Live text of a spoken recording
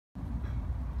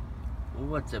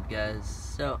What's up, guys?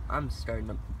 So I'm starting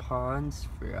up the ponds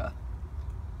for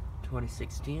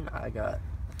 2016. I got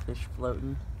fish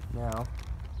floating now.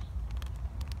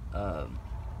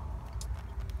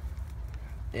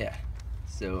 Yeah.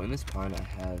 So in this pond I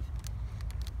have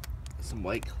some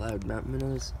white cloud mountain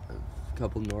minnows, a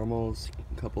couple normals,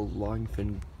 a couple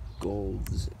longfin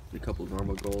golds, a couple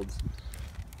normal golds,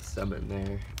 some in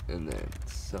there, and then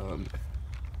some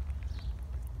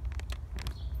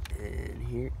in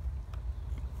here.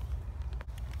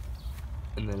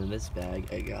 And then in this bag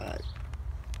I got,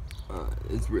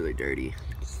 it's really dirty.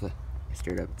 I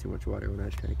stirred up too much water when I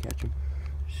was trying to catch them.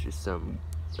 It's just some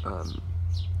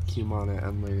Cumana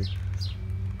Emler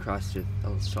crossed with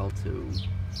El Salto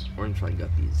orange line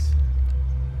guppies.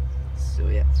 So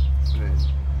yeah, and then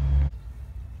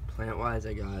plant wise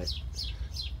I got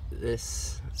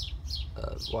this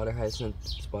water hyacinth,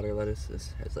 it's water lettuce.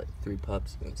 This has like 3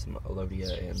 pups and some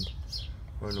alodia and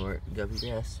hornwort guppy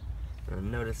grass. And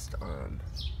I noticed on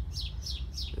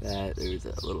that there's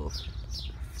a little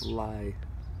fly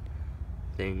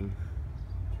thing.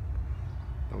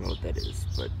 I don't know what that is,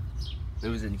 but it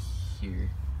was in here.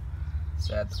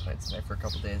 So I had the plants in there for a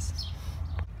couple days.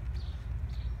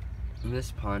 In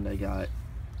this pond I got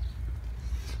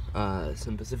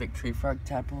some Pacific tree frog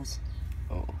tadpoles.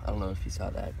 Oh, I don't know if you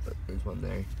saw that, but there's one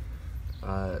there.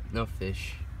 No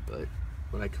fish, but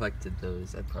when I collected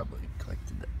those, I probably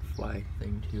collected that fly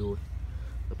thing too with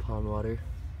the pond water.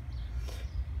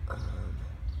 Let's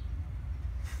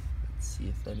see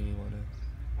if any want to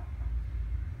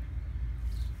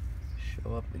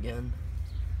show up again.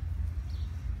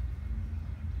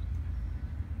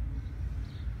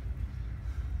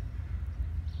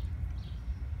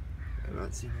 I'm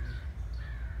not seeing any.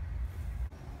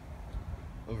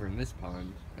 Over in this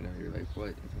pond, I know you're like, what?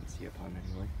 I don't see a pond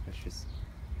anymore. That's just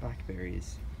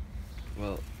blackberries.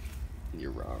 Well,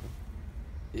 you're wrong.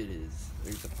 It is.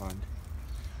 There's a pond.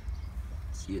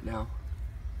 See it now?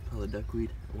 Pella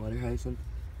duckweed and water hyacinth.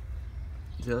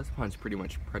 So this pond's pretty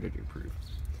much predator proof.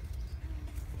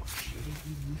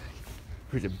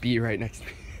 There's a bee right next to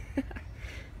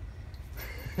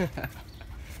me.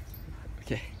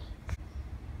 Okay,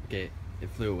 it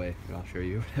flew away, and I'll show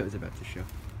you what I was about to show.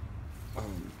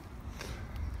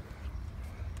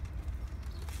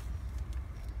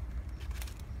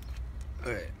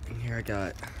 Alright, and here I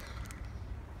got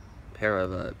a pair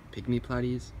of pygmy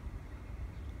platies.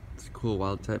 It's a cool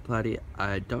wild type platy.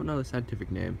 I don't know the scientific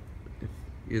name,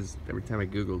 because every time I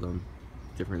googled them,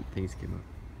 different things came up.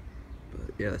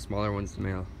 But yeah, the smaller one's the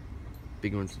male,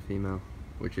 big one's the female,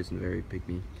 which isn't very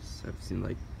pygmy, because I've seen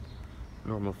like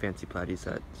normal fancy platies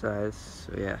that size,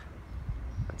 so yeah,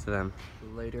 that's them.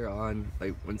 Later on,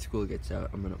 like when school gets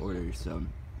out, I'm gonna order some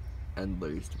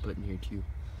endlers to put in here too,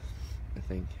 I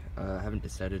think. I haven't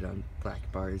decided on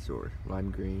black bars or lime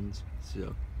greens,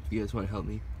 so if you guys want to help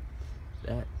me with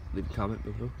that, leave a comment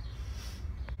below.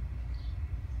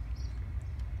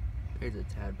 There's a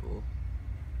tadpole.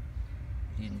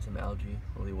 He's eating some algae.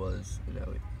 Well, he was, you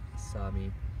know, he saw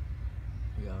me.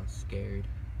 He got all scared.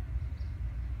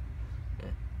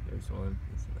 Yeah, there's one.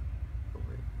 He's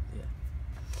over it.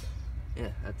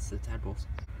 Yeah, that's the tadpoles.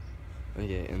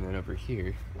 Okay, and then over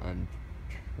here, I'm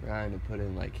trying to put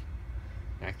in like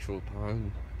an actual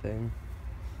pond thing.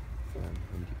 I'm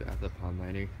gonna have the pond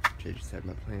liner, which I just had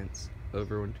my plants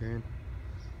overwintering.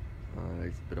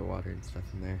 There's a bit of water and stuff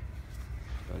in there,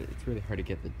 but it's really hard to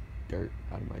get the dirt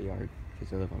out of my yard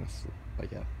because I live on a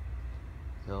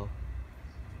hill,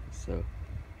 so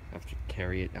I have to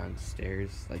carry it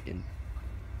downstairs like in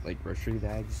grocery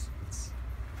bags. It's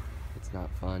not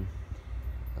fun.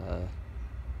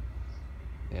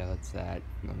 Yeah, that's that.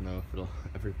 I don't know if it'll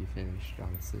ever be finished,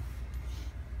 honestly.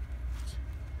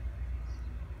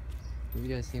 Have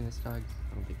you guys seen this dog?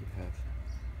 I don't think you have.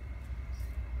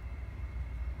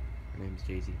 Her name's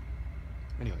Daisy.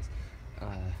 Anyways,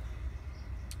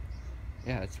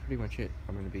 yeah, that's pretty much it.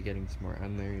 I'm gonna be getting some more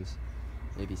endlers,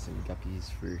 maybe some guppies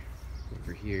for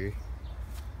over here.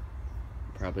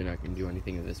 I'm probably not gonna do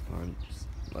anything in this pond, just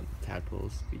let the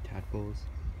tadpoles be tadpoles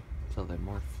until they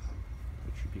morph,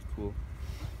 which would be cool.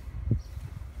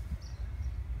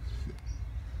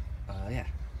 Yeah.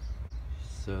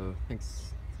 So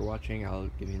thanks for watching. I'll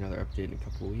give you another update in a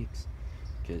couple of weeks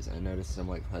because I noticed some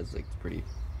white clouds like pretty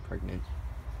pregnant,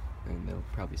 and they'll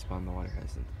probably spawn the water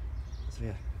hyacinth. So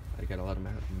yeah, I got a lot of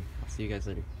them out, and I'll see you guys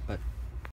later. Bye.